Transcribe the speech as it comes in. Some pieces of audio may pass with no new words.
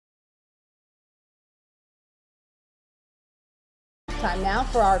Time now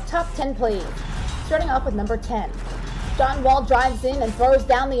for our top 10 plays. Starting off with number 10. John Wall drives in and throws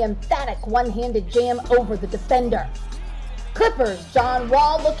down the emphatic one-handed jam over the defender. Clippers, John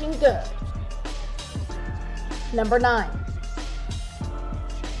Wall looking good. Number 9.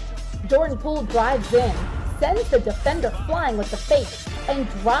 Jordan Poole drives in, sends the defender flying with the fake, and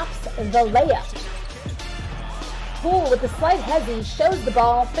drops the layup. Poole with a slight hezzy shows the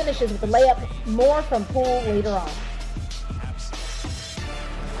ball, finishes with the layup. More from Poole later on.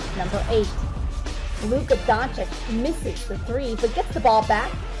 Number 8. Luka Doncic misses the three, but gets the ball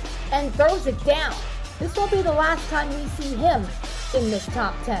back and throws it down. This will be the last time we see him in this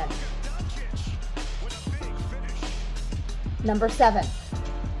top 10. Number 7.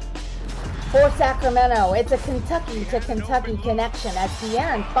 For Sacramento, it's a Kentucky to Kentucky connection as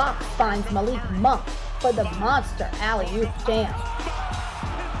De'Aaron Fox finds Malik Monk for the monster alley-oop jam.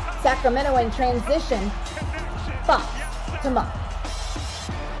 Sacramento in transition, Fox to Monk.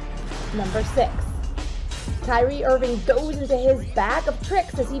 Number 6. Kyrie Irving goes into his bag of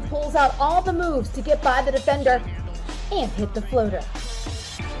tricks as he pulls out all the moves to get by the defender and hit the floater.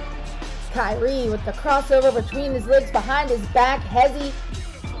 Kyrie with the crossover between his legs behind his back, hezzy,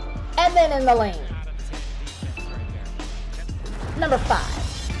 and then in the lane. Number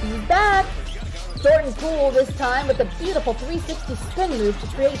 5. He's back. Jordan Poole this time with a beautiful 360 spin move to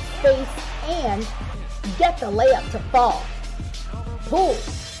create space and get the layup to fall. Poole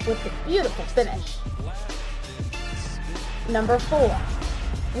with the beautiful finish. Number 4.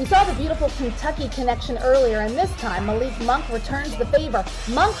 We saw the beautiful Kentucky connection earlier, and this time Malik Monk returns the favor.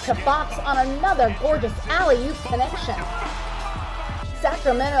 Monk to Fox on another gorgeous alley-oop connection.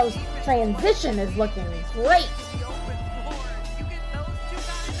 Sacramento's transition is looking great.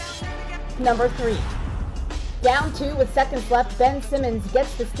 Number 3. Down 2 with seconds left, Ben Simmons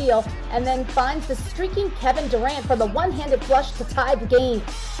gets the steal and then finds the streaking Kevin Durant for the one-handed flush to tie the game.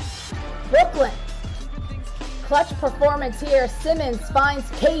 Brooklyn. Clutch performance here. Simmons finds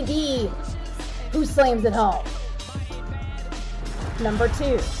KD, who slams it home. Number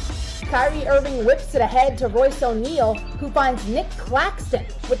 2. Kyrie Irving whips it ahead to Royce O'Neal, who finds Nick Claxton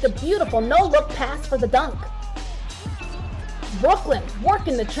with the beautiful no-look pass for the dunk. Brooklyn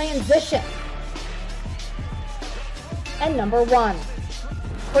working the transition. And number 1.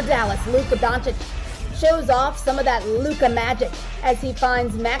 For Dallas, Luka Doncic shows off some of that Luka magic as he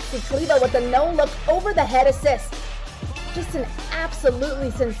finds Maxi Kleber with a no-look over-the-head assist. Just an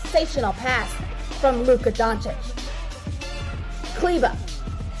absolutely sensational pass from Luka Doncic. Kleber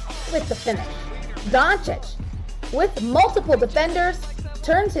with the finish. Doncic with multiple defenders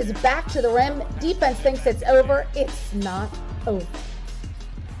turns his back to the rim. Defense thinks it's over. It's not over.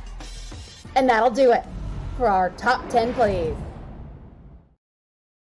 And that'll do it for our top 10 plays.